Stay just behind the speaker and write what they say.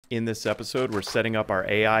In this episode, we're setting up our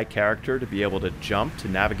AI character to be able to jump to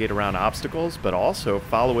navigate around obstacles, but also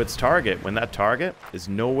follow its target when that target is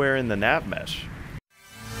nowhere in the nav mesh.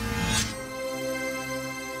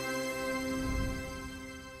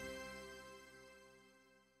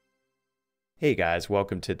 Hey guys,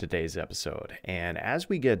 welcome to today's episode. And as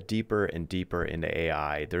we get deeper and deeper into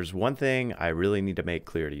AI, there's one thing I really need to make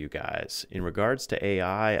clear to you guys. In regards to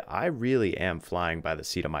AI, I really am flying by the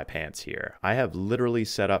seat of my pants here. I have literally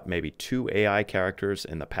set up maybe 2 AI characters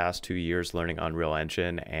in the past 2 years learning Unreal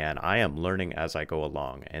Engine, and I am learning as I go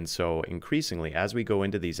along. And so increasingly, as we go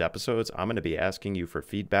into these episodes, I'm going to be asking you for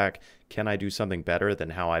feedback. Can I do something better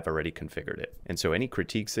than how I've already configured it? And so any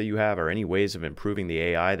critiques that you have or any ways of improving the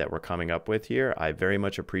AI that we're coming up with here, I very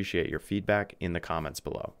much appreciate your feedback in the comments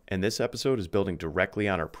below. And this episode is building directly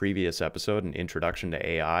on our previous episode, an introduction to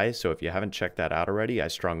AI, so if you haven't checked that out already, I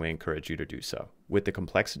strongly encourage you to do so. With the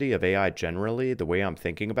complexity of AI generally, the way I'm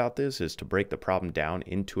thinking about this is to break the problem down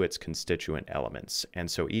into its constituent elements.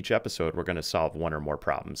 And so each episode, we're going to solve one or more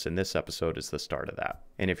problems, and this episode is the start of that.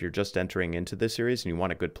 And if you're just entering into this series and you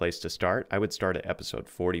want a good place to start, I would start at episode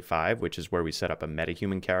 45, which is where we set up a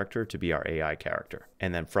metahuman character to be our AI character.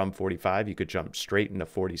 And then from 45, you could jump straight into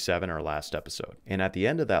 47, our last episode. And at the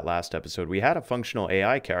end of that last episode, we had a functional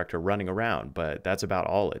AI character running around, but that's about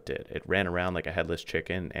all it did. It ran around like a headless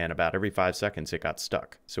chicken, and about every 5 seconds, it got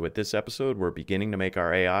stuck. So with this episode, we're beginning to make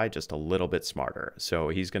our AI just a little bit smarter. So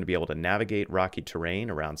he's going to be able to navigate rocky terrain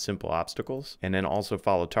around simple obstacles, and then also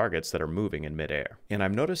follow targets that are moving in midair. And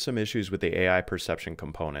I've noticed some issues with the AI perception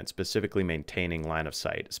component, specifically maintaining line of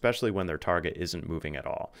sight, especially when their target isn't moving at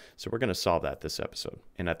all. So we're going to solve that this episode.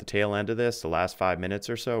 And at the tail end of this, the last 5 minutes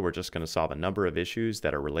or so, we're just going to solve a number of issues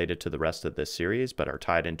that are related to the rest of this series, but are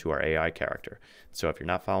tied into our AI character. So if you're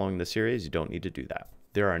not following the series, you don't need to do that.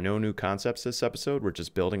 There are no new concepts this episode. We're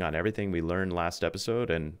just building on everything we learned last episode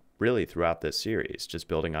and really throughout this series, just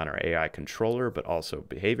building on our AI controller, but also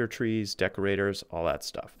behavior trees, decorators, all that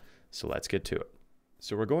stuff. So let's get to it.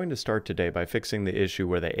 So we're going to start today by fixing the issue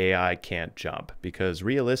where the AI can't jump, because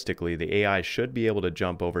realistically, the AI should be able to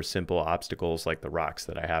jump over simple obstacles like the rocks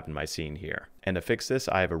that I have in my scene here. And to fix this,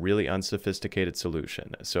 I have a really unsophisticated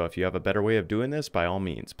solution. So if you have a better way of doing this, by all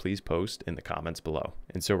means, please post in the comments below.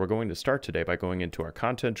 And so we're going to start today by going into our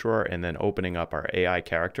content drawer and then opening up our AI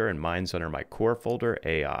character, and mine's under my core folder,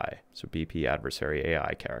 AI. So BP Adversary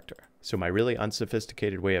AI character. So my really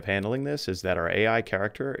unsophisticated way of handling this is that our AI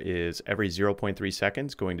character is every 0.3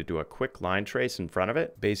 seconds going to do a quick line trace in front of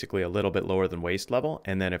it, basically a little bit lower than waist level,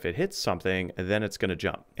 and then if it hits something, then it's going to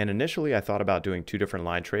jump. And initially I thought about doing 2 different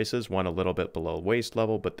line traces, one a little bit below waist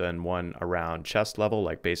level, but then one around chest level,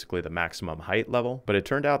 like basically the maximum height level. But it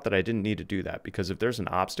turned out that I didn't need to do that, because if there's an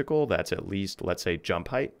obstacle that's at least, let's say, jump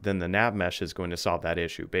height, then the nav mesh is going to solve that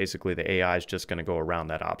issue. Basically the AI is just going to go around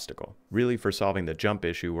that obstacle. Really, for solving the jump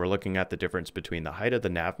issue, we're looking at the difference between the height of the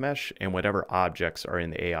nav mesh and whatever objects are in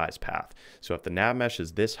the AI's path. So if the nav mesh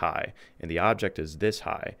is this high and the object is this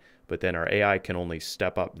high, but then our AI can only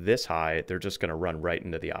step up this high, they're just going to run right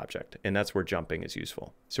into the object. And that's where jumping is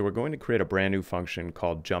useful. So we're going to create a brand new function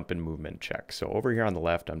called jump and movement check. So over here on the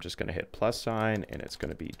left, I'm just going to hit plus sign, and it's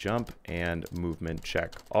going to be jump and movement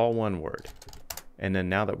check, all one word. And then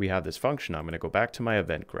now that we have this function, I'm going to go back to my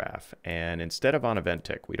event graph. And instead of on event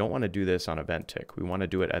tick, we don't want to do this on event tick. We want to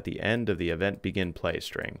do it at the end of the event begin play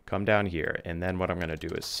string. Come down here, and then what I'm going to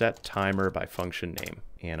do is set timer by function name.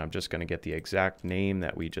 And I'm just going to get the exact name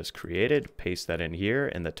that we just created, paste that in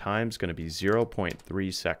here, and the time's going to be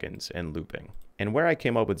 0.3 seconds and looping. And where I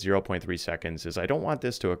came up with 0.3 seconds is I don't want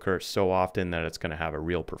this to occur so often that it's going to have a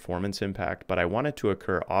real performance impact, but I want it to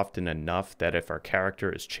occur often enough that if our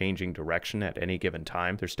character is changing direction at any given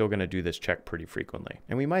time, they're still going to do this check pretty frequently.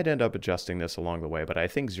 And we might end up adjusting this along the way, but I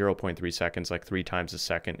think 0.3 seconds, like 3 times a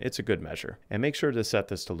second, it's a good measure. And make sure to set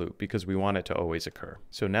this to loop because we want it to always occur.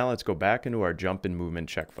 So now let's go back into our jump and movement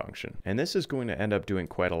check function. And this is going to end up doing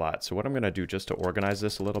quite a lot. So what I'm going to do just to organize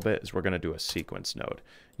this a little bit is we're going to do a sequence node.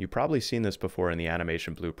 You've probably seen this before in the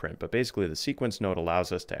animation blueprint, but basically the sequence node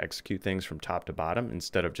allows us to execute things from top to bottom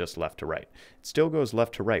instead of just left to right. It still goes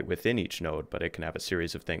left to right within each node, but it can have a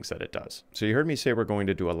series of things that it does. So you heard me say we're going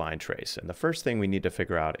to do a line trace, and the first thing we need to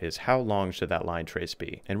figure out is how long should that line trace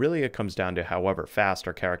be? And really it comes down to however fast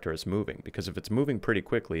our character is moving, because if it's moving pretty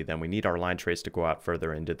quickly, then we need our line trace to go out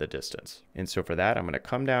further into the distance. And so for that, I'm going to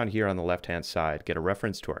come down here on the left-hand side, get a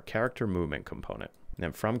reference to our character movement component. And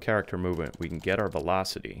then from character movement, we can get our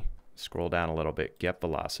velocity. Scroll down a little bit, get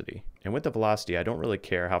velocity. And with the velocity, I don't really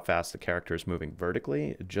care how fast the character is moving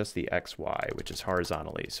vertically, just the XY, which is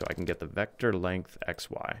horizontally. So I can get the vector length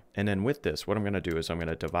XY. And then with this, what I'm going to do is I'm going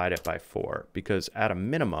to divide it by 4, because at a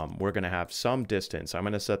minimum, we're going to have some distance. I'm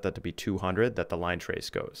going to set that to be 200 that the line trace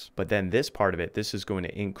goes. But then this part of it, this is going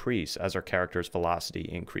to increase as our character's velocity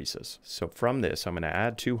increases. So from this, I'm going to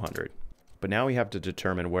add 200. But now we have to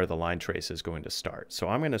determine where the line trace is going to start. So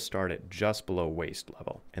I'm going to start it just below waist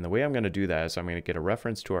level. And the way I'm going to do that is I'm going to get a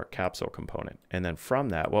reference to our capsule component. And then from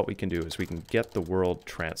that, what we can do is we can get the world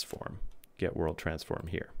transform. Get world transform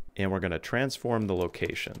here. And we're going to transform the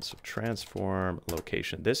location. So transform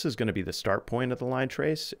location. This is going to be the start point of the line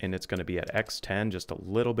trace. And it's going to be at X10, just a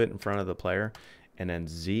little bit in front of the player. And then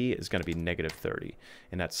Z is going to be -30,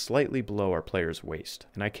 and that's slightly below our player's waist.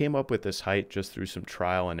 And I came up with this height just through some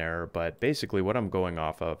trial and error, but basically what I'm going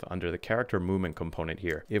off of under the character movement component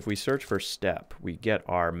here, if we search for step, we get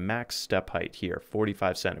our max step height here,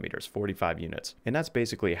 45 centimeters, 45 units. And that's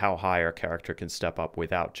basically how high our character can step up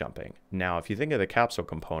without jumping. Now, if you think of the capsule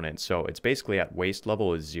component, so it's basically at waist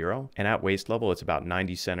level is 0, and at waist level it's about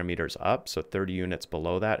 90 centimeters up, so 30 units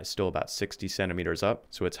below that is still about 60 centimeters up.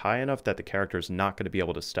 So it's high enough that the character is not going to be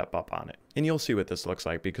able to step up on it. And you'll see what this looks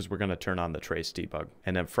like because we're going to turn on the trace debug.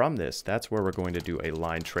 And then from this, that's where we're going to do a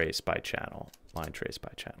line trace by channel. Line trace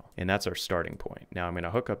by channel. And that's our starting point. Now I'm going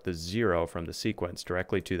to hook up the 0 from the sequence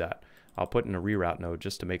directly to that. I'll put in a reroute node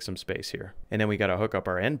just to make some space here. And then we got to hook up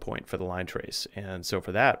our endpoint for the line trace. And so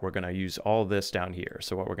for that, we're going to use all this down here.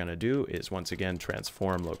 So what we're going to do is once again,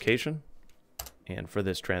 transform location. And for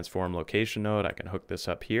this transform location node, I can hook this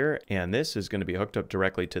up here. And this is going to be hooked up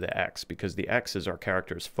directly to the X because the X is our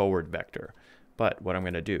character's forward vector. But what I'm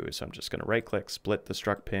going to do is I'm just going to right click, split the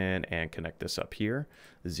struct pin and connect this up here.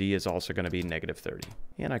 Z is also going to be -30.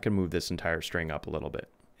 And I can move this entire string up a little bit.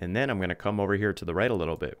 And then I'm going to come over here to the right a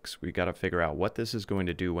little bit because we got to figure out what this is going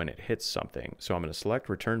to do when it hits something. So I'm going to select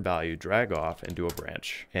return value, drag off, and do a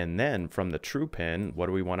branch. And then from the true pin, what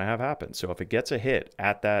do we want to have happen? So if it gets a hit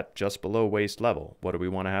at that just below waist level, what do we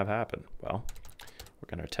want to have happen? Well, we're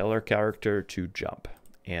going to tell our character to jump.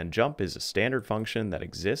 And jump is a standard function that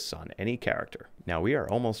exists on any character. Now we are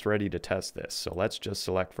almost ready to test this. So let's just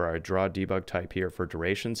select for our draw debug type here for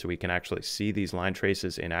duration so we can actually see these line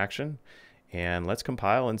traces in action. And let's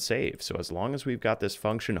compile and save. So as long as we've got this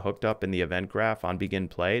function hooked up in the event graph on begin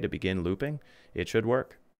play to begin looping, it should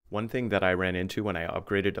work. One thing that I ran into when I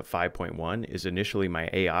upgraded to 5.1 is initially my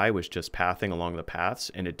AI was just pathing along the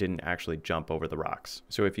paths and it didn't actually jump over the rocks.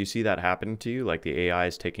 So if you see that happening to you, like the AI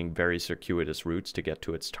is taking very circuitous routes to get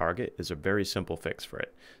to its target, is a very simple fix for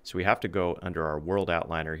it. So we have to go under our world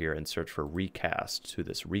outliner here and search for recast to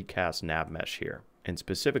this recast nav mesh here. And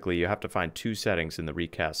specifically, you have to find 2 settings in the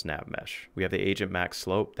Recast Nav Mesh. We have the agent max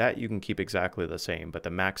slope, that you can keep exactly the same, but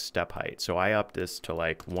the max step height. So I upped this to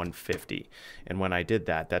like 150. And when I did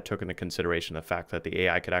that, that took into consideration the fact that the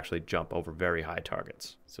AI could actually jump over very high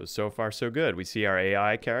targets. So far so good. We see our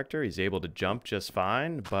AI character, he's able to jump just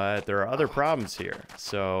fine, but there are other problems here.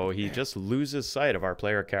 So he just loses sight of our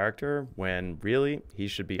player character when really he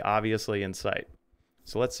should be obviously in sight.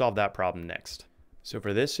 So let's solve that problem next. So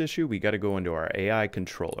for this issue, we got to go into our AI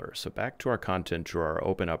controller. So back to our content drawer,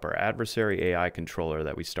 open up our adversary AI controller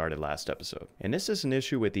that we started last episode. And this is an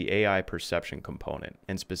issue with the AIPerception component,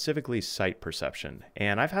 and specifically sight perception.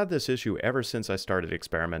 And I've had this issue ever since I started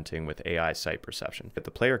experimenting with AI sight perception. If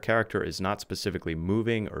the player character is not specifically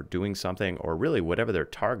moving or doing something, or really whatever their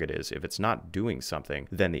target is, if it's not doing something,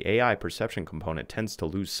 then the AIPerception component tends to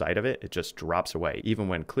lose sight of it. It just drops away, even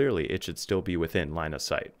when clearly it should still be within line of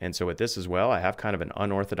sight. And so with this as well, I have kind of an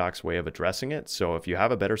unorthodox way of addressing it. So if you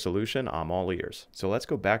have a better solution, I'm all ears. So let's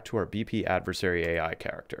go back to our BP adversary AI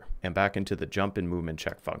character and back into the jump and movement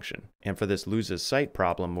check function. And for this loses sight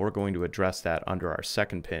problem, we're going to address that under our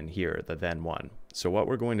second pin here, the then one. So what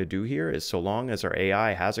we're going to do here is so long as our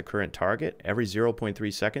AI has a current target, every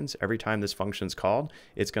 0.3 seconds, every time this function's called,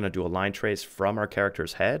 it's going to do a line trace from our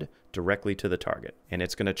character's head directly to the target. And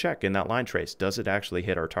it's going to check in that line trace, does it actually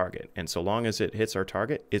hit our target? And so long as it hits our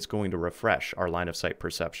target, it's going to refresh our line of sight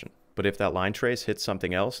perception. But if that line trace hits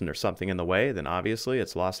something else and there's something in the way, then obviously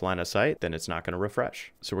it's lost line of sight, then it's not going to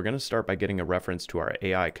refresh. So we're going to start by getting a reference to our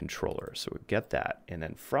AI controller. So we get that. And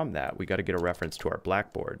then from that, we got to get a reference to our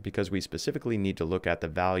blackboard because we specifically need to look at the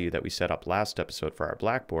value that we set up last episode for our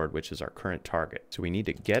blackboard, which is our current target. So we need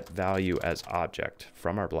to get value as object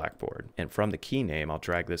from our blackboard. And from the key name, I'll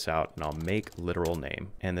drag this out and I'll make literal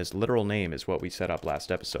name. And this literal name is what we set up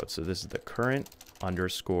last episode. So this is the current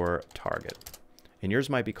underscore target. And yours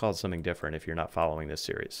might be called something different if you're not following this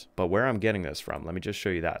series. But where I'm getting this from, let me just show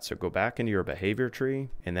you that. So go back into your behavior tree,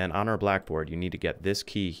 and then on our Blackboard, you need to get this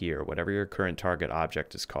key here, whatever your current target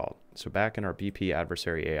object is called. So back in our BP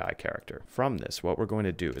adversary AI character. From this, what we're going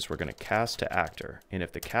to do is we're going to cast to actor. And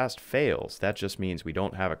if the cast fails, that just means we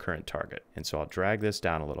don't have a current target. And so I'll drag this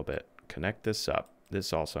down a little bit, connect this up.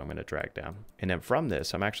 This also I'm going to drag down. And then from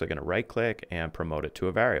this, I'm actually going to right click and promote it to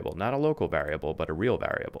a variable, not a local variable, but a real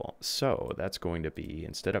variable. So that's going to be,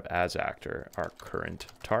 instead of as actor, our current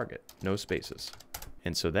target, no spaces.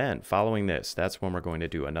 And so then following this, that's when we're going to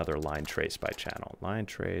do another line trace by channel, line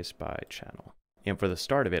trace by channel. And for the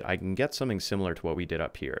start of it, I can get something similar to what we did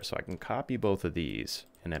up here. So I can copy both of these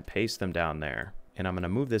and then paste them down there. And I'm going to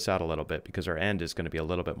move this out a little bit because our end is going to be a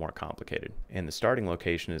little bit more complicated. And the starting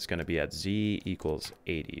location is going to be at z equals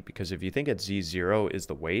 80. Because if you think at z0 is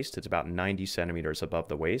the waist, it's about 90 centimeters above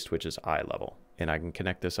the waist, which is eye level. And I can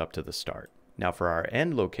connect this up to the start. Now for our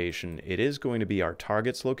end location, it is going to be our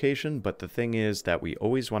target's location, but the thing is that we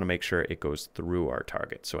always want to make sure it goes through our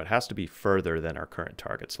target. So it has to be further than our current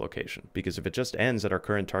target's location, because if it just ends at our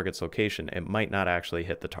current target's location, it might not actually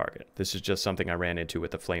hit the target. This is just something I ran into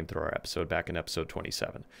with the flamethrower episode back in episode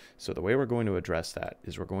 27. So the way we're going to address that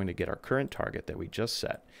is we're going to get our current target that we just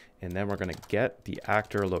set, and then we're going to get the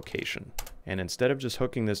actor location. And instead of just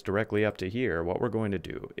hooking this directly up to here, what we're going to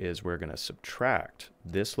do is we're going to subtract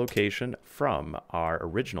this location from our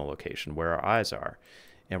original location where our eyes are.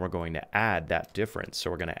 And we're going to add that difference. So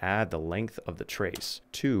we're going to add the length of the trace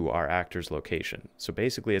to our actor's location. So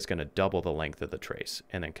basically it's going to double the length of the trace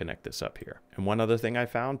and then connect this up here. And one other thing I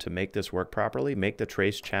found to make this work properly, make the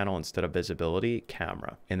trace channel instead of visibility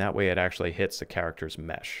camera. And that way it actually hits the character's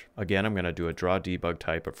mesh. Again, I'm going to do a draw debug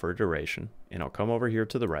type for duration. And I'll come over here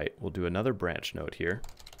to the right. We'll do another branch node here.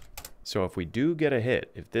 So if we do get a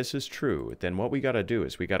hit, if this is true, then what we got to do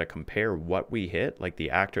is we got to compare what we hit, like the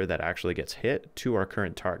actor that actually gets hit, to our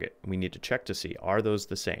current target. We need to check to see, are those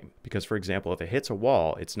the same? Because for example, if it hits a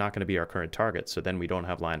wall, it's not going to be our current target, so then we don't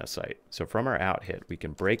have line of sight. So from our out hit, we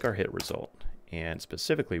can break our hit result. And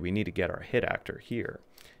specifically, we need to get our hit actor here.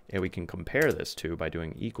 And we can compare this to by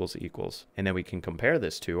doing equals equals. And then we can compare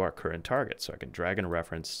this to our current target. So I can drag in a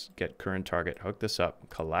reference, get current target, hook this up,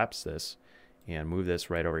 collapse this, and move this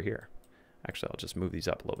right over here. Actually, I'll just move these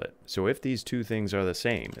up a little bit. So if these two things are the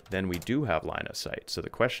same, then we do have line of sight. So the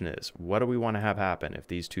question is, what do we want to have happen if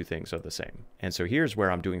these two things are the same? And so here's where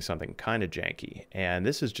I'm doing something kind of janky. And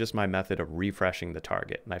this is just my method of refreshing the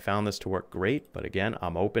target. And I found this to work great, but again,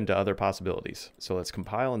 I'm open to other possibilities. So let's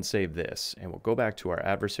compile and save this, and we'll go back to our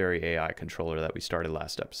adversary AI controller that we started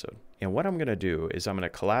last episode. And what I'm going to do is I'm going to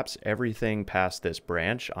collapse everything past this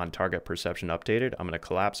branch on target perception updated. I'm going to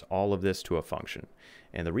collapse all of this to a function.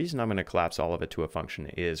 And the reason I'm going to collapse all of it to a function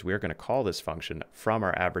is we're going to call this function from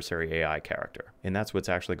our adversary AI character. And that's what's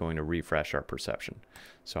actually going to refresh our perception.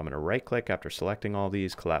 So I'm going to right click after selecting all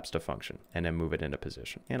these, collapse to function, and then move it into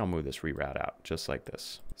position. And I'll move this reroute out just like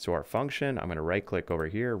this. So our function, I'm going to right click over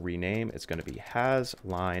here, rename, it's going to be has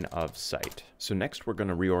line of sight. So next we're going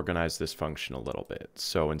to reorganize this function a little bit.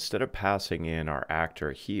 So instead of passing in our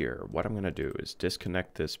actor here, what I'm going to do is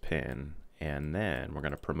disconnect this pin, and then we're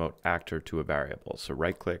going to promote actor to a variable. So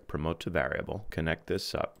right click, promote to variable, connect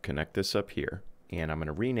this up here, and I'm going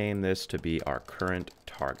to rename this to be our current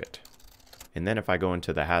target. And then if I go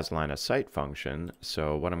into the has line of sight function,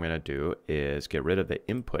 so what I'm going to do is get rid of the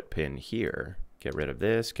input pin here, get rid of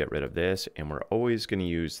this, and we're always going to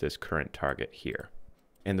use this current target here.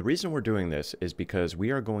 And the reason we're doing this is because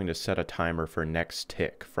we are going to set a timer for next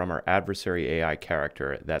tick from our adversary AI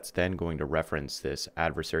character that's then going to reference this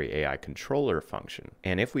adversary AI controller function.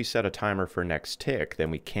 And if we set a timer for next tick,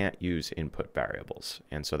 then we can't use input variables.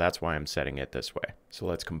 And so that's why I'm setting it this way. So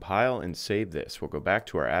let's compile and save this. We'll go back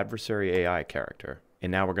to our adversary AI character.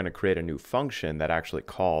 And now we're going to create a new function that actually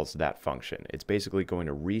calls that function. It's basically going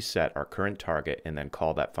to reset our current target and then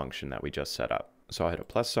call that function that we just set up. So I'll hit a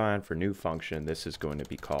plus sign for new function. This is going to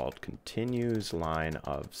be called continues line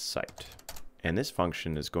of sight. And this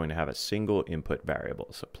function is going to have a single input variable.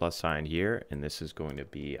 So plus sign here, and this is going to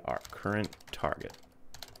be our current target.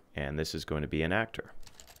 And this is going to be an actor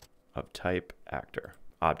of type actor.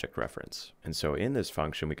 Object reference. And so in this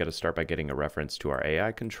function, we got to start by getting a reference to our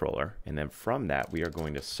AI controller. And then from that, we are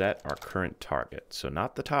going to set our current target. So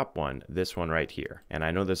not the top one, this one right here. And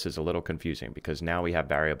I know this is a little confusing because now we have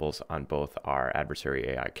variables on both our adversary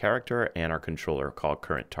AI character and our controller called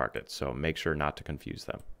current target. So make sure not to confuse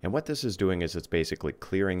them. And what this is doing is it's basically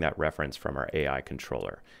clearing that reference from our AI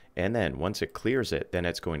controller. And then once it clears it, then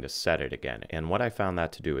it's going to set it again. And what I found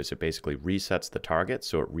that to do is it basically resets the target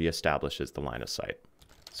so it reestablishes the line of sight.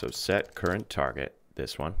 So set current target,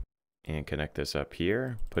 this one, and connect this up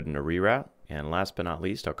here, put in a reroute. And last but not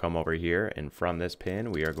least, I'll come over here, and from this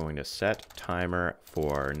pin, we are going to set timer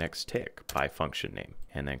for next tick by function name,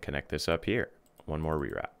 and then connect this up here. One more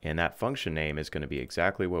reroute. And that function name is going to be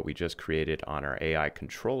exactly what we just created on our AI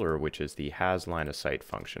controller, which is the has line of sight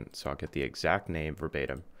function. So I'll get the exact name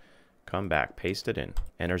verbatim, come back, paste it in.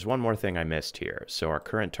 And there's one more thing I missed here. So our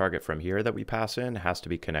current target from here that we pass in has to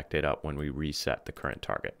be connected up when we reset the current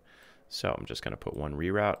target. So I'm just going to put one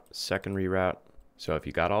reroute, second reroute. So if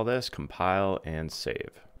you got all this, compile and save.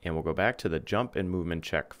 And we'll go back to the jump and movement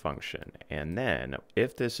check function. And then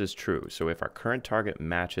if this is true, so if our current target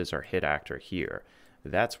matches our hit actor here,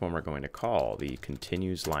 that's when we're going to call the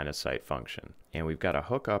continues line of sight function. And we've got to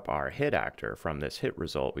hook up our hit actor from this hit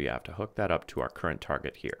result. We have to hook that up to our current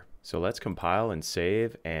target here. So let's compile and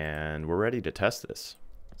save, and we're ready to test this.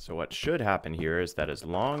 So what should happen here is that as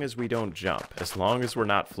long as we don't jump, as long as we're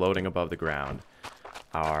not floating above the ground,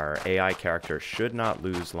 our AI character should not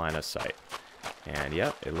lose line of sight. And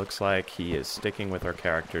yep, it looks like he is sticking with our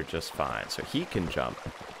character just fine. So he can jump.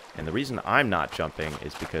 And the reason I'm not jumping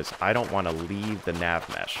is because I don't want to leave the nav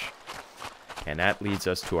mesh. And that leads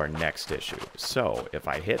us to our next issue. So if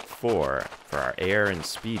I hit 4 for our air and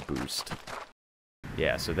speed boost,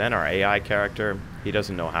 yeah, so then our AI character, he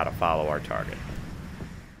doesn't know how to follow our target.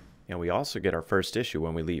 And we also get our first issue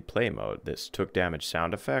when we leave play mode. This took damage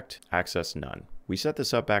sound effect, access none. We set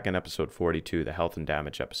this up back in episode 42, the health and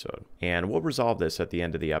damage episode. And we'll resolve this at the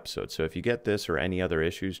end of the episode. So if you get this or any other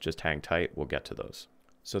issues, just hang tight, we'll get to those.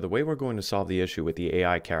 So the way we're going to solve the issue with the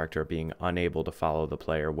AI character being unable to follow the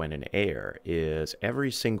player when in air is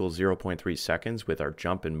every single 0.3 seconds with our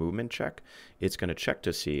jump and movement check, it's going to check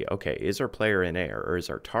to see, okay, is our player in air or is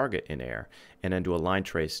our target in air? And then do a line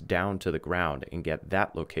trace down to the ground and get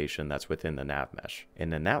that location that's within the nav mesh.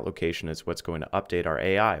 And then that location is what's going to update our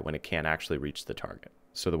AI when it can't actually reach the target.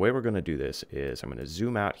 So the way we're going to do this is I'm going to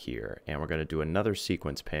zoom out here and we're going to do another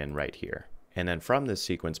sequence pin right here. And then from this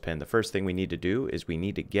sequence pin, the first thing we need to do is we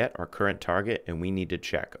need to get our current target and we need to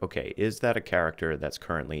check, okay, is that a character that's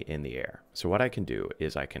currently in the air? So what I can do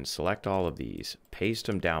is I can select all of these, paste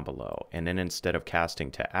them down below, and then instead of casting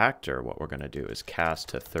to actor, what we're going to do is cast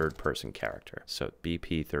to third person character. So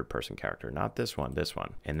BP third person character, not this one, this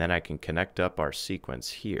one. And then I can connect up our sequence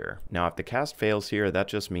here. Now if the cast fails here, that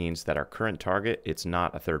just means that our current target, it's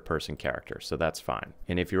not a third person character, so that's fine.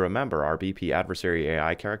 And if you remember our BP adversary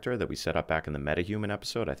AI character that we set up back in the MetaHuman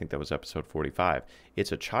episode, I think that was episode 45,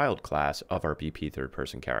 it's a child class of our BP third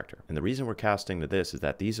person character. And the reason we're casting to this is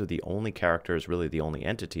that these are the only characters, really the only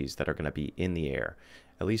entities that are going to be in the air,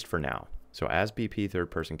 at least for now. So as BP third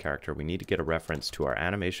person character, we need to get a reference to our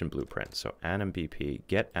animation blueprint. So anim BP,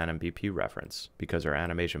 get anim BP reference, because our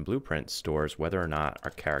animation blueprint stores whether or not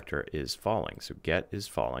our character is falling. So get is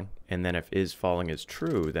falling. And then if is falling is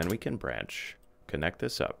true, then we can branch, connect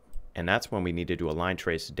this up. And that's when we need to do a line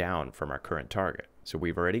trace down from our current target. So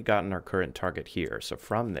we've already gotten our current target here. So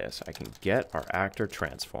from this, I can get our actor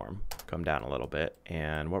transform, come down a little bit.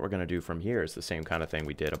 And what we're going to do from here is the same kind of thing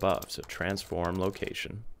we did above. So transform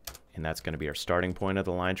location. And that's going to be our starting point of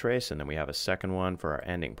the line trace. And then we have a second one for our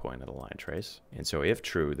ending point of the line trace. And so if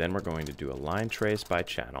true, then we're going to do a line trace by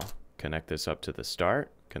channel. Connect this up to the start.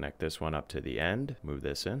 Connect this one up to the end, move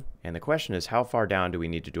this in. And the question is, how far down do we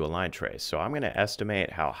need to do a line trace? So I'm going to estimate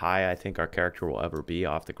how high I think our character will ever be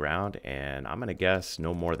off the ground, and I'm going to guess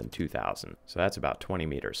no more than 2,000. So that's about 20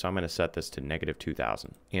 meters. So I'm going to set this to negative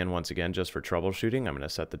 2,000. And once again, just for troubleshooting, I'm going to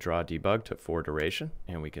set the draw debug to 4 duration,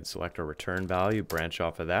 and we can select our return value, branch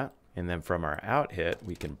off of that. And then from our out hit,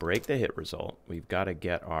 we can break the hit result. We've got to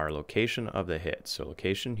get our location of the hit. So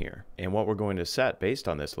location here. And what we're going to set based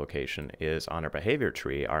on this location is on our behavior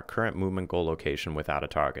tree, our current movement goal location without a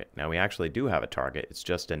target. Now we actually do have a target. It's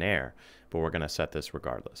just in air, but we're going to set this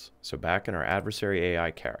regardless. So back in our adversary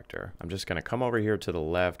AI character, I'm just going to come over here to the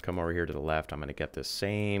left, come over here to the left. I'm going to get the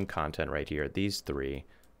same content right here, these 3,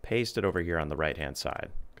 paste it over here on the right-hand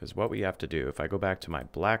side. Because what we have to do, if I go back to my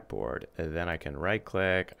blackboard, then I can right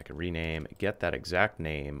click, I can rename, get that exact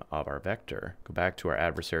name of our vector, go back to our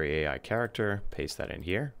adversary AI character, paste that in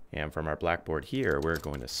here. And from our blackboard here, we're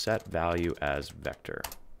going to set value as vector.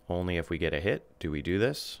 Only if we get a hit do we do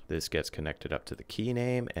this. This gets connected up to the key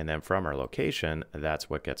name, and then from our location, that's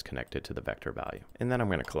what gets connected to the vector value. And then I'm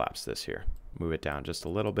going to collapse this here. Move it down just a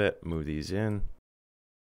little bit, move these in.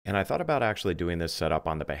 And I thought about actually doing this setup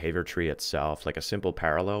on the behavior tree itself, like a simple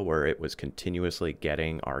parallel where it was continuously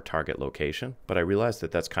getting our target location. But I realized that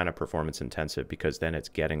that's kind of performance intensive because then it's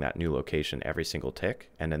getting that new location every single tick.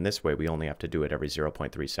 And in this way, we only have to do it every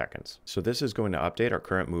 0.3 seconds. So this is going to update our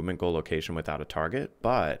current movement goal location without a target.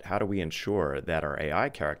 But how do we ensure that our AI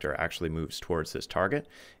character actually moves towards this target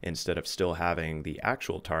instead of still having the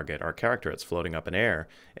actual target, our character that's floating up in air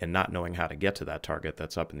and not knowing how to get to that target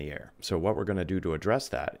that's up in the air? So what we're going to do to address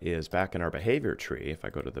that is back in our behavior tree, if I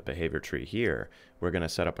go to the behavior tree here, we're going to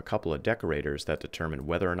set up a couple of decorators that determine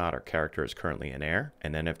whether or not our character is currently in air.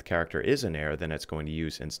 And then if the character is in air, then it's going to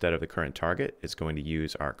use, instead of the current target, it's going to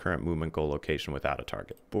use our current movement goal location without a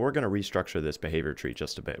target. But we're going to restructure this behavior tree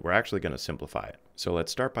just a bit. We're actually going to simplify it. So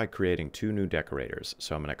let's start by creating two new decorators.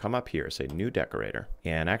 So I'm going to come up here, say new decorator,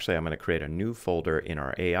 and actually I'm going to create a new folder in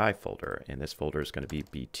our AI folder, and this folder is going to be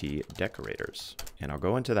BT decorators. And I'll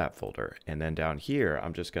go into that folder, and then down here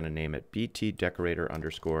I'm just going to name it BT decorator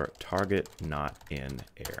underscore target not in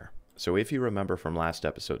air. So if you remember from last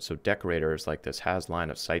episode, so decorators like this has line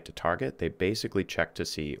of sight to target, they basically check to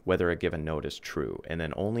see whether a given node is true. And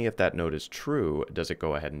then only if that node is true, does it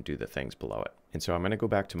go ahead and do the things below it. And so I'm going to go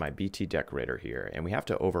back to my BT decorator here, and we have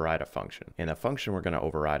to override a function. And the function we're going to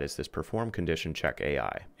override is this perform condition check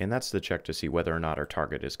AI. And that's the check to see whether or not our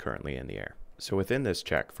target is currently in the air. So within this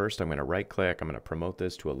check, first I'm going to right click, I'm going to promote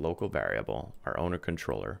this to a local variable, our owner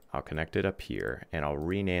controller. I'll connect it up here and I'll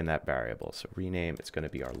rename that variable. So rename, it's going to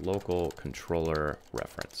be our local controller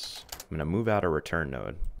reference. I'm going to move out a return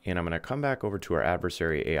node and I'm going to come back over to our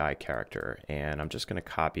adversary AI character and I'm just going to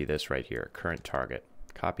copy this right here, current target,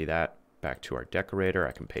 copy that back to our decorator.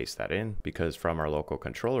 I can paste that in because from our local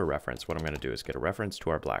controller reference, what I'm going to do is get a reference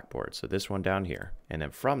to our blackboard. So this one down here. And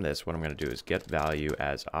then from this, what I'm going to do is get value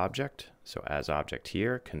as object. So as object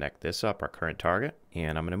here, connect this up, our current target.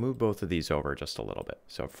 And I'm going to move both of these over just a little bit.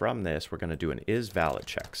 So from this, we're going to do an is valid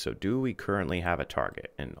check. So do we currently have a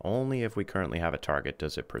target? And only if we currently have a target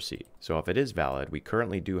does it proceed. So if it is valid, we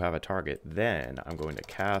currently do have a target, then I'm going to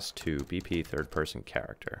cast to BP third person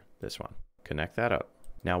character, this one. Connect that up.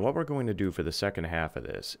 Now what we're going to do for the second half of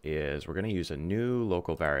this is we're going to use a new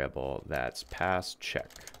local variable that's pass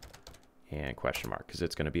check and question mark because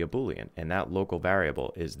it's going to be a Boolean, and that local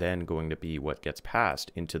variable is then going to be what gets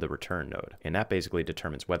passed into the return node, and that basically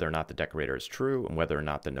determines whether or not the decorator is true and whether or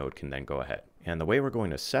not the node can then go ahead. And the way we're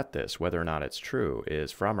going to set this, whether or not it's true,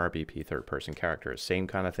 is from our BP third person character, same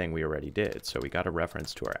kind of thing we already did. So we got a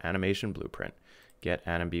reference to our animation blueprint, get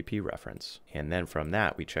anim BP reference, and then from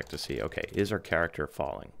that we check to see, okay, is our character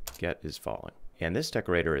falling? Get is falling. And this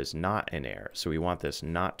decorator is not in air, so we want this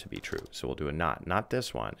not to be true. So we'll do a not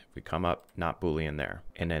this one. If we come up, not Boolean there.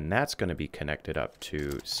 And then that's going to be connected up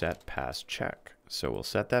to set pass check. So we'll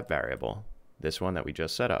set that variable, this one that we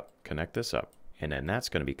just set up, connect this up, and then that's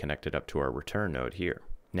going to be connected up to our return node here.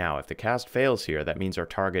 Now, if the cast fails here, that means our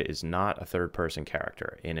target is not a third person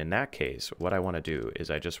character. And in that case, what I want to do is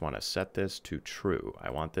I just want to set this to true.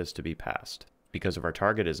 I want this to be passed. Because if our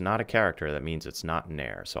target is not a character, that means it's not in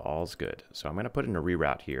air, so all's good. So I'm going to put in a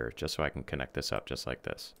reroute here just so I can connect this up just like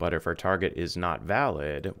this. But if our target is not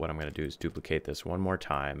valid, what I'm going to do is duplicate this one more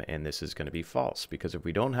time, and this is going to be false. Because if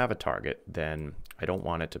we don't have a target, then I don't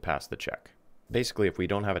want it to pass the check. Basically, if we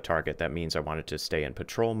don't have a target, that means I want it to stay in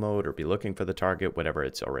patrol mode or be looking for the target, whatever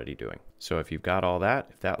it's already doing. So if you've got all that,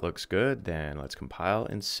 if that looks good, then let's compile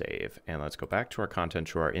and save. And let's go back to our content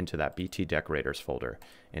drawer into that BT decorators folder.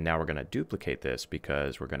 And now we're going to duplicate this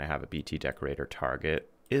because we're going to have a BT decorator target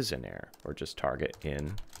is in air, or just target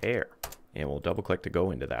in air. And we'll double click to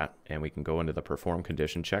go into that, and we can go into the perform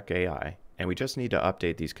condition check AI, and we just need to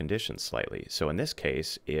update these conditions slightly. So in this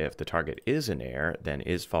case, if the target is in air, then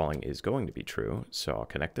is falling is going to be true. So I'll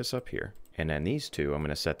connect this up here. And then these two, I'm going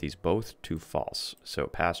to set these both to false. So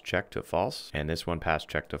pass check to false, and this one pass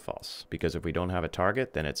check to false. Because if we don't have a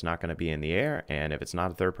target, then it's not going to be in the air, and if it's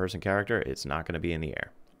not a third person character, it's not going to be in the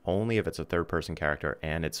air. Only if it's a third person character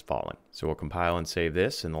and it's falling. So we'll compile and save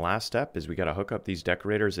this, and the last step is we got to hook up these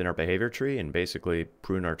decorators in our behavior tree and basically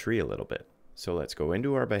prune our tree a little bit. So let's go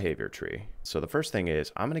into our behavior tree. So the first thing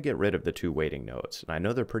is I'm going to get rid of the two waiting nodes. And I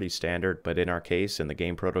know they're pretty standard, but in our case, in the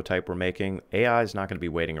game prototype we're making, AI is not going to be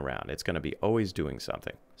waiting around. It's going to be always doing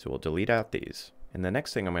something. So we'll delete out these. And the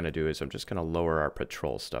next thing I'm going to do is I'm just going to lower our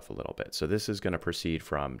patrol stuff a little bit. So this is going to proceed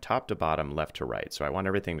from top to bottom, left to right. So I want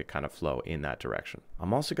everything to kind of flow in that direction.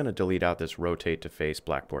 I'm also going to delete out this rotate to face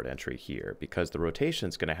blackboard entry here because the rotation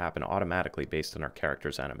is going to happen automatically based on our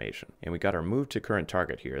character's animation. And we got our move to current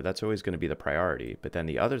target here. That's always going to be the priority. But then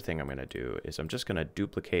the other thing I'm going to do is I'm just going to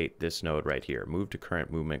duplicate this node right here, move to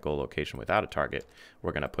current movement goal location without a target.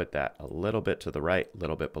 We're going to put that a little bit to the right, a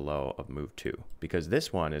little bit below of move to, because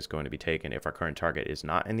this one is going to be taken if our current target is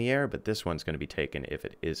not in the air, but this one's going to be taken if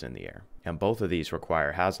it is in the air. And both of these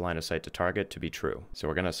require has line of sight to target to be true. So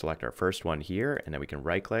we're going to select our first one here, and then we can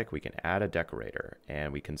right click, we can add a decorator,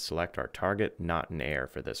 and we can select our target not in air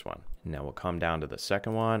for this one. Now we'll come down to the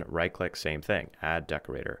second one, right click, same thing, add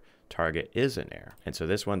decorator. Target is in air. And so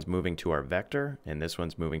this one's moving to our vector, and this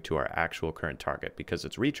one's moving to our actual current target because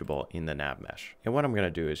it's reachable in the nav mesh. And what I'm going to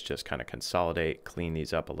do is just kind of consolidate, clean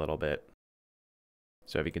these up a little bit.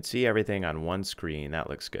 So if you can see everything on one screen, that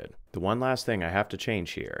looks good. The one last thing I have to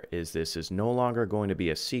change here is this is no longer going to be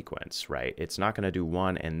a sequence, right? It's not going to do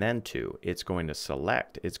 1 and then 2. It's going to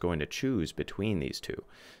select, it's going to choose between these two.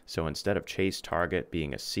 So instead of chase target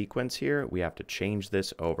being a sequence here, we have to change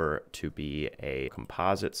this over to be a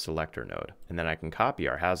composite selector node. And then I can copy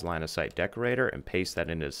our has line of sight decorator and paste that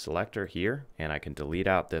into the selector here. And I can delete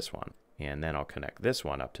out this one. And then I'll connect this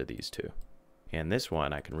one up to these two. And this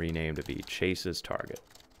one I can rename to be chases target.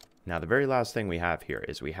 Now the very last thing we have here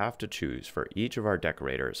is we have to choose for each of our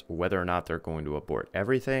decorators whether or not they're going to abort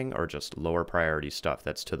everything or just lower priority stuff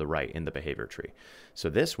that's to the right in the behavior tree. So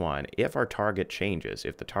this one, if our target changes,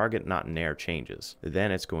 if the target not in air changes,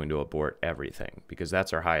 then it's going to abort everything because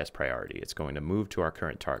that's our highest priority. It's going to move to our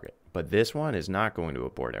current target. But this one is not going to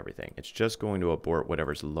abort everything. It's just going to abort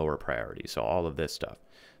whatever's lower priority. So all of this stuff.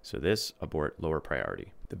 So this abort lower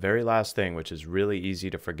priority. The very last thing, which is really easy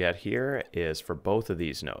to forget here, is for both of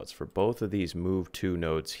these nodes, for both of these move to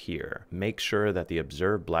nodes here, make sure that the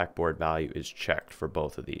observed blackboard value is checked for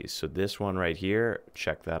both of these. So this one right here,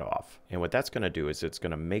 check that off. And what that's going to do is it's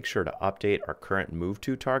going to make sure to update our current move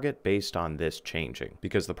to target based on this changing.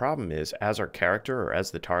 Because the problem is, as our character or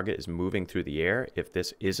as the target is moving through the air, if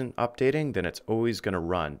this isn't updating, then it's always going to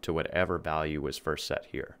run to whatever value was first set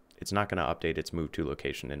here. It's not going to update its move to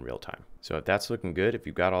location in real time. So if that's looking good, if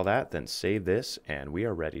you've got all that, then save this and we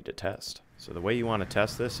are ready to test. So the way you want to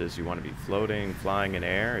test this is you want to be floating, flying in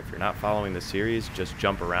air. If you're not following the series, just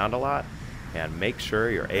jump around a lot and make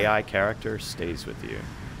sure your AI character stays with you.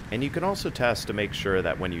 And you can also test to make sure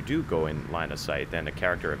that when you do go in line of sight, then the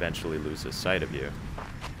character eventually loses sight of you.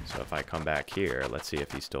 So if I come back here, let's see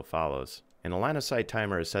if he still follows. And the line of sight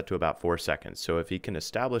timer is set to about 4 seconds, so if he can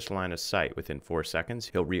establish line of sight within 4 seconds,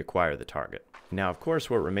 he'll reacquire the target. Now, of course,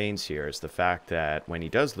 what remains here is the fact that when he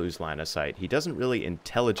does lose line of sight, he doesn't really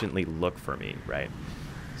intelligently look for me, right?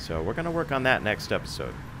 So we're going to work on that next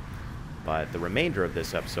episode. But the remainder of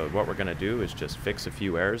this episode, what we're going to do is just fix a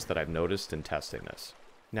few errors that I've noticed in testing this.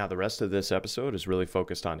 Now, the rest of this episode is really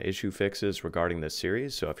focused on issue fixes regarding this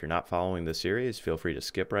series, so if you're not following the series, feel free to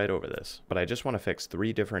skip right over this. But I just want to fix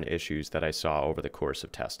 3 different issues that I saw over the course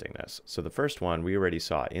of testing this. So the first one we already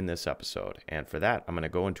saw in this episode, and for that, I'm going to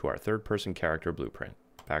go into our third-person character blueprint.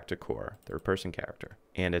 Back to core, third-person character.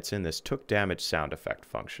 And it's in this took damage sound effect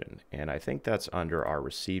function. And I think that's under our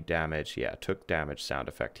received damage. Yeah, took damage sound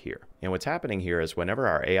effect here. And what's happening here is whenever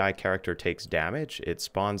our AI character takes damage, it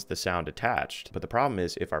spawns the sound attached. But the problem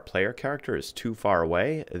is if our player character is too far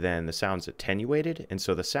away, then the sound's attenuated. And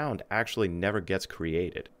so the sound actually never gets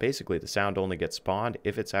created. Basically, the sound only gets spawned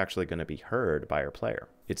if it's actually going to be heard by our player.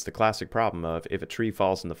 It's the classic problem of if a tree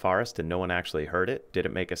falls in the forest and no one actually heard it, did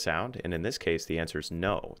it make a sound? And in this case, the answer is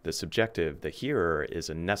no. The subjective, the hearer, is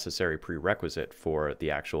a necessary prerequisite for the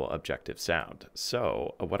actual objective sound.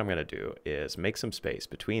 So what I'm going to do is make some space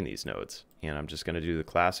between these nodes. And I'm just going to do the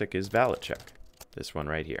classic is valid check. This one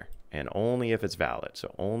right here. And only if it's valid.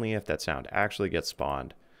 So only if that sound actually gets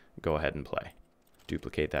spawned, go ahead and play.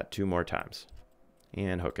 Duplicate that 2 more times.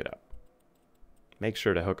 And hook it up. Make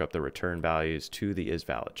sure to hook up the return values to the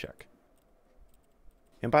isValid check.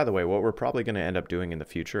 And by the way, what we're probably going to end up doing in the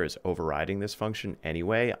future is overriding this function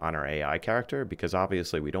anyway on our AI character, because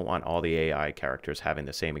obviously we don't want all the AI characters having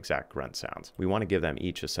the same exact grunt sounds. We want to give them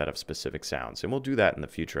each a set of specific sounds, and we'll do that in the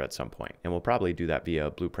future at some point. And we'll probably do that via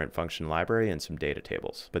a blueprint function library and some data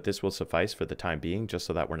tables. But this will suffice for the time being, just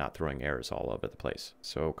so that we're not throwing errors all over the place.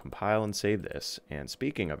 So compile and save this. And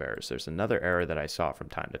speaking of errors, there's another error that I saw from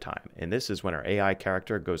time to time. And this is when our AI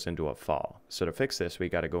character goes into a fall. So to fix this, we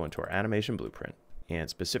got to go into our animation blueprint. And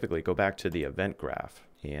specifically go back to the event graph.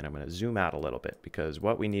 And I'm going to zoom out a little bit because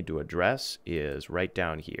what we need to address is right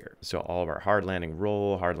down here. So all of our hard landing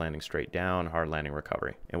roll, hard landing straight down, hard landing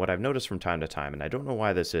recovery. And what I've noticed from time to time, and I don't know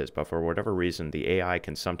why this is, but for whatever reason, the AI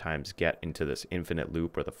can sometimes get into this infinite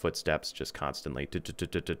loop where the footsteps just constantly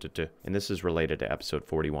and this is related to episode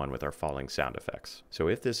 41 with our falling sound effects. So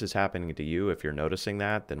if this is happening to you, if you're noticing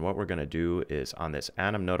that, then what we're going to do is on this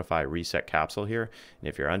anim notify reset capsule here, and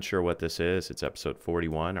if you're unsure what this is, it's episode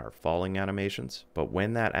 41, our falling animations. But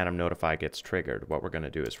when that anim notify gets triggered, what we're going to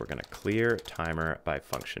do is we're going to clear timer by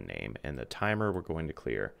function name, and the timer we're going to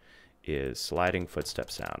clear is sliding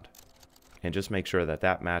footstep sound. And just make sure that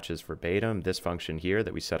that matches verbatim this function here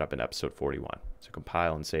that we set up in episode 41. So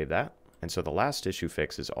compile and save that. And so the last issue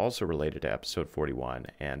fix is also related to episode 41.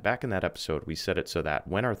 And back in that episode, we set it so that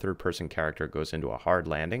when our third person character goes into a hard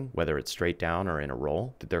landing, whether it's straight down or in a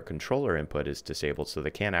roll, that their controller input is disabled so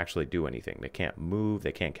they can't actually do anything. They can't move,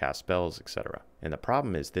 they can't cast spells, etc. And the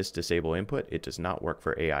problem is this disable input, it does not work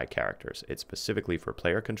for AI characters. It's specifically for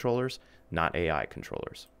player controllers, not AI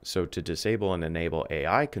controllers. So to disable and enable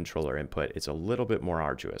AI controller input, it's a little bit more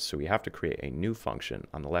arduous. So we have to create a new function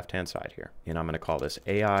on the left-hand side here. And I'm going to call this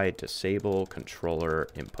AI disable controller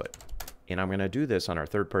input. And I'm going to do this on our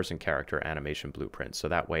third-person character animation blueprint, so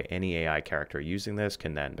that way any AI character using this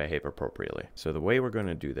can then behave appropriately. So the way we're going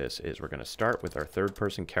to do this is we're going to start with our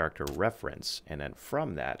third-person character reference, and then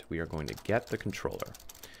from that we are going to get the controller.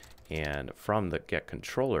 And from the get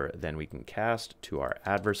controller, then we can cast to our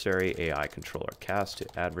adversary AI controller, cast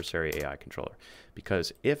to adversary AI controller.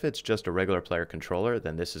 Because if it's just a regular player controller,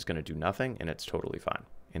 then this is going to do nothing and it's totally fine.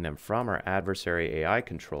 And then from our adversary AI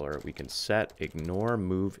controller, we can set ignore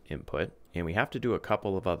move input. And we have to do a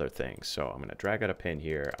couple of other things. So I'm going to drag out a pin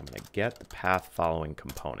here. I'm going to get the path following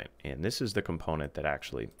component. And this is the component that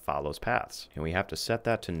actually follows paths. And we have to set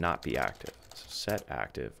that to not be active. So set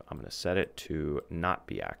active. I'm going to set it to not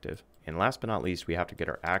be active. And last but not least, we have to get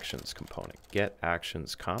our actions component. Get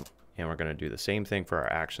actions comp. And we're going to do the same thing for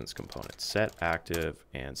our actions component. Set active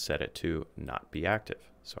and set it to not be active.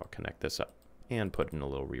 So I'll connect this up and put in a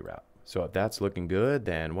little reroute. So if that's looking good,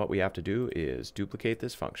 then what we have to do is duplicate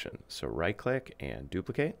this function. So right click and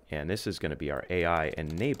duplicate. And this is going to be our AI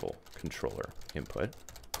enable controller input.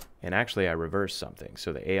 And actually I reversed something.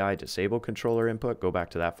 So the AI disable controller input, go back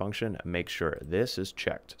to that function, make sure this is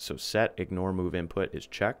checked. So set ignore move input is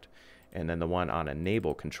checked. And then the one on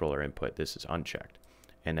enable controller input, this is unchecked.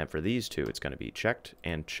 And then for these two, it's going to be checked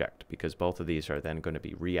and checked because both of these are then going to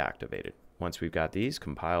be reactivated. Once we've got these,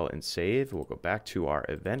 compile and save, we'll go back to our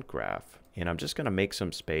event graph. And I'm just going to make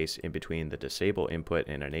some space in between the disable input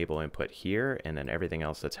and enable input here, and then everything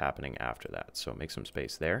else that's happening after that. So make some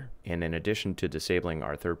space there. And in addition to disabling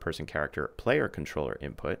our third-person character player controller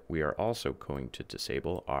input, we are also going to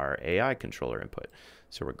disable our AI controller input.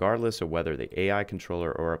 So regardless of whether the AI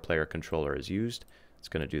controller or a player controller is used, it's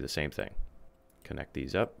going to do the same thing. Connect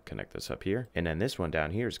these up, connect this up here. And then this one down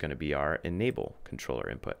here is going to be our enable controller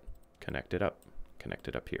input. Connect it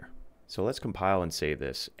up here. So let's compile and save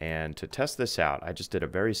this. And to test this out, I just did a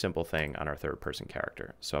very simple thing on our third-person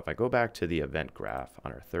character. So if I go back to the event graph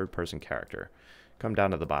on our third-person character, come down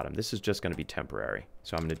to the bottom, this is just going to be temporary.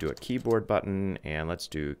 So I'm going to do a keyboard button, and let's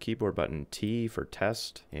do keyboard button T for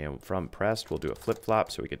test. And from pressed, we'll do a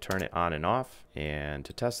flip-flop so we could turn it on and off. And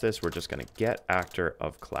to test this, we're just going to get actor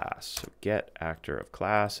of class. So get actor of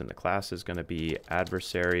class, and the class is going to be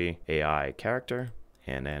adversary AI character.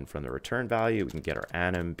 And then from the return value, we can get our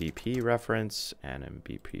anim BP reference, and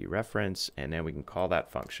then we can call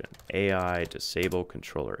that function AI disable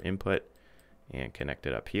controller input and connect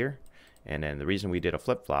it up here. And then the reason we did a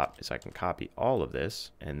flip-flop is I can copy all of this,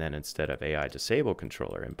 and then instead of AI disable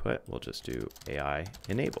controller input, we'll just do AI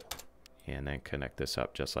enable and then connect this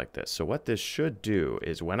up just like this. So what this should do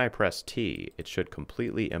is when I press T, it should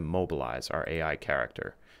completely immobilize our AI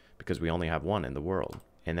character because we only have one in the world.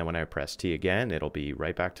 And then when I press T again, it'll be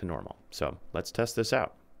right back to normal. So let's test this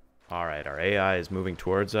out. All right, our AI is moving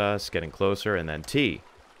towards us, getting closer, and then T,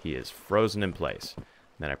 he is frozen in place.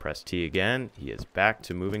 Then I press T again, he is back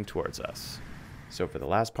to moving towards us. So for the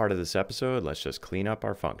last part of this episode, let's just clean up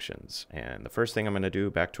our functions. And the first thing I'm going to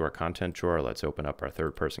do, back to our content drawer, let's open up our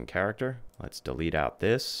third-person character. Let's delete out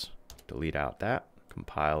this, delete out that.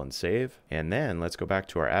 Compile and save. And then let's go back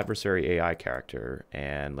to our adversary AI character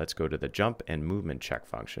and let's go to the jump and movement check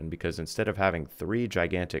function, because instead of having 3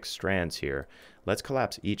 gigantic strands here, let's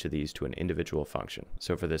collapse each of these to an individual function.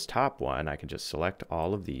 So for this top one, I can just select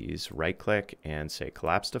all of these, right click and say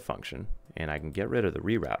collapse to function. And I can get rid of the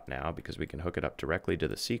reroute now because we can hook it up directly to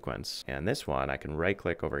the sequence. And this one, I can right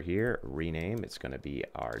click over here, rename, it's going to be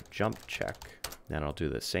our jump check. Then I'll do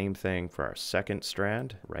the same thing for our second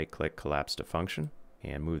strand, right click, collapse to function.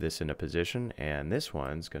 and move this into position. And this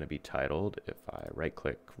one's going to be titled, if I right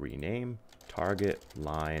click, rename, target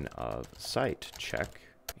line of sight, check.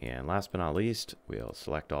 And last but not least, we'll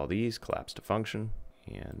select all these, collapse to function.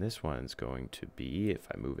 And this one's going to be, if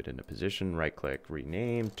I move it into position, right click,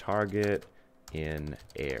 rename, target in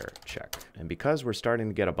air, check. And because we're starting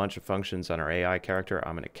to get a bunch of functions on our AI character,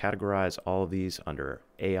 I'm going to categorize all of these under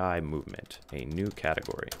AI movement, a new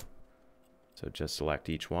category. So just select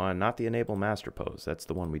each one, not the enable master pose. That's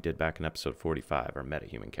the one we did back in episode 45, our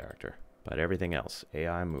metahuman character. But everything else,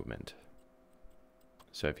 AI movement.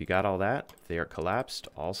 So if you got all that, if they are collapsed,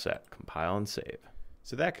 all set, compile and save.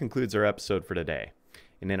 So that concludes our episode for today.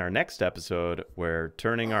 And in our next episode, we're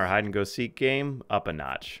turning our hide and go seek game up a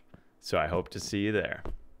notch. So I hope to see you there.